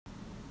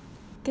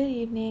Good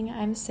evening,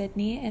 I'm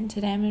Sydney, and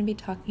today I'm going to be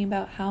talking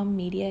about how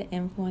media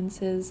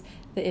influences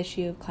the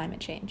issue of climate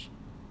change.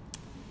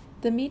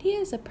 The media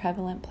is a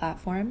prevalent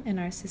platform in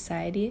our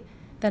society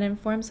that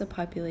informs the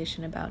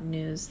population about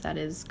news that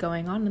is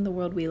going on in the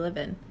world we live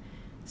in.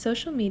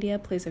 Social media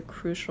plays a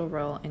crucial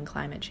role in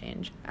climate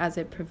change as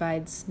it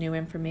provides new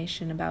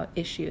information about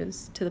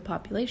issues to the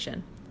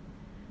population.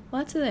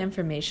 Lots of the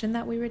information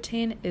that we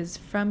retain is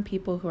from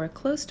people who are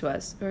close to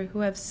us or who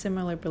have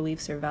similar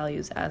beliefs or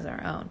values as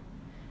our own.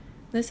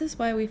 This is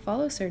why we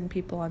follow certain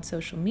people on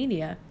social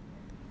media.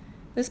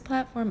 This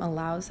platform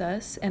allows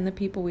us and the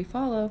people we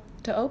follow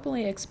to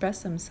openly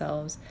express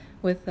themselves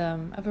with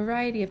a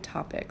variety of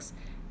topics,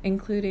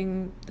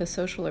 including the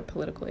social or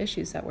political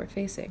issues that we're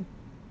facing.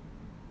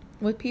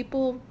 With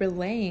people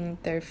relaying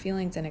their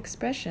feelings and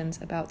expressions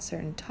about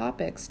certain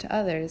topics to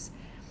others,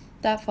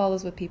 that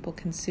follows with people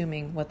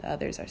consuming what the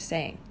others are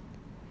saying.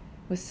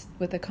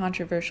 With a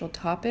controversial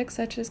topic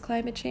such as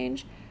climate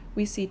change,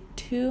 we see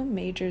two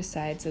major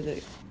sides of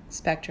the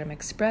spectrum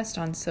expressed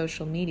on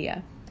social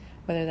media,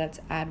 whether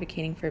that's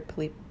advocating for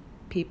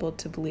people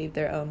to believe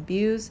their own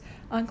views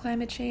on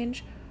climate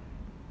change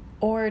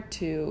or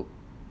to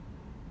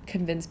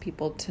convince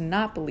people to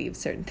not believe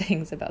certain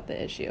things about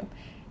the issue,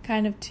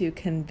 kind of to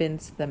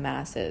convince the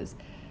masses,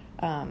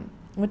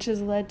 which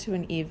has led to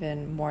an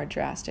even more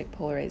drastic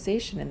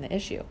polarization in the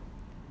issue.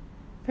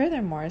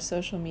 Furthermore,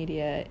 social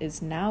media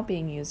is now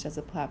being used as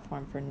a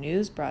platform for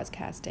news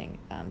broadcasting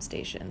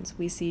stations.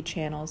 We see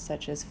channels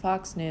such as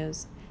Fox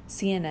News,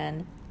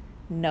 CNN,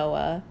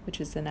 NOAA, which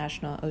is the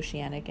National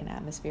Oceanic and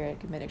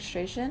Atmospheric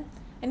Administration,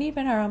 and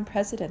even our own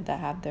president that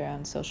have their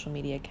own social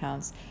media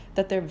accounts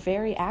that they're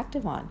very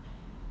active on.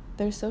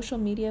 Their social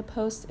media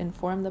posts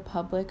inform the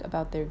public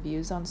about their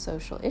views on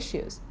social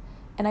issues.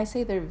 And I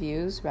say their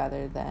views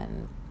rather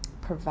than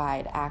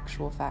provide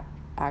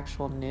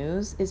actual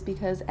news is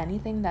because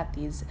anything that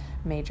these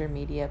major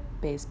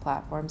media-based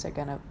platforms are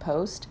going to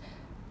post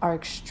are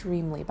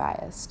extremely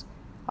biased.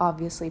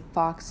 Obviously,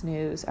 Fox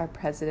News, our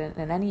president,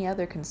 and any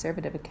other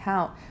conservative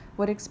account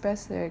would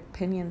express their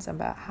opinions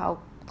about how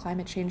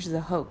climate change is a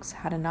hoax,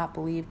 how to not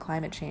believe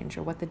climate change,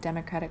 or what the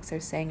Democrats are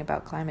saying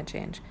about climate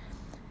change.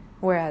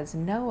 Whereas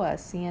NOAA,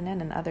 CNN,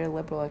 and other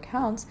liberal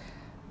accounts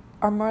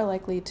are more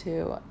likely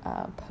to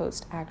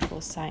post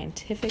actual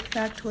scientific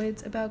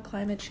factoids about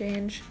climate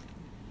change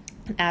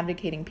and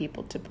advocating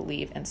people to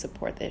believe and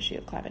support the issue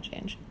of climate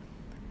change.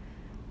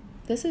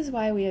 This is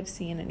why we have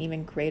seen an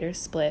even greater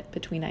split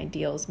between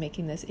ideals,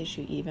 making this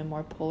issue even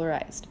more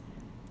polarized.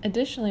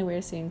 Additionally, we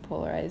are seeing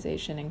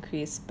polarization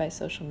increase by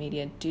social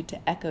media due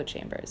to echo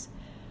chambers,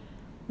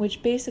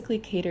 which basically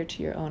cater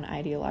to your own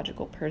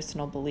ideological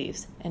personal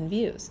beliefs and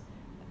views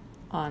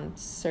on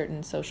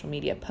certain social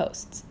media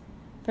posts.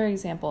 For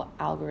example,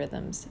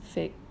 algorithms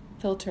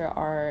filter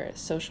our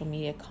social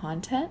media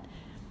content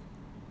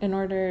in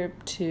order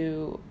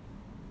to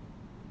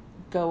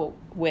go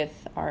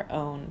with our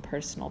own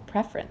personal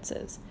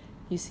preferences.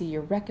 You see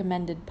your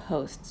recommended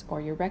posts or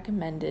your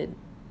recommended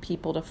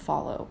people to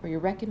follow or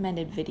your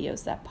recommended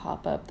videos that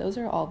pop up. Those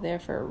are all there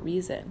for a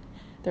reason.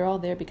 They're all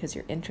there because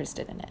you're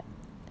interested in it.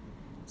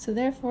 So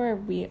therefore,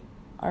 we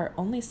are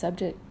only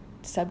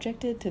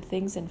subjected to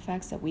things and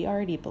facts that we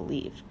already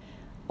believe,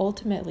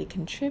 ultimately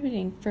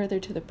contributing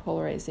further to the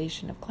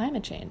polarization of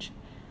climate change.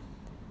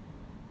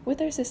 With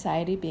our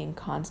society being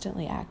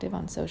constantly active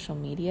on social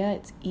media,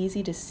 it's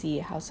easy to see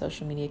how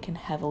social media can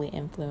heavily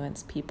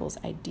influence people's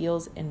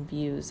ideals and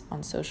views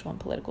on social and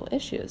political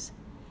issues.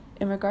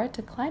 In regard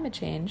to climate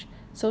change,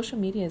 social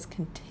media is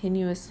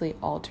continuously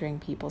altering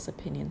people's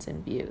opinions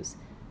and views,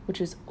 which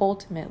is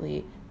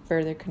ultimately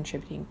further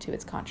contributing to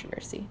its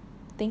controversy.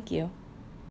 Thank you.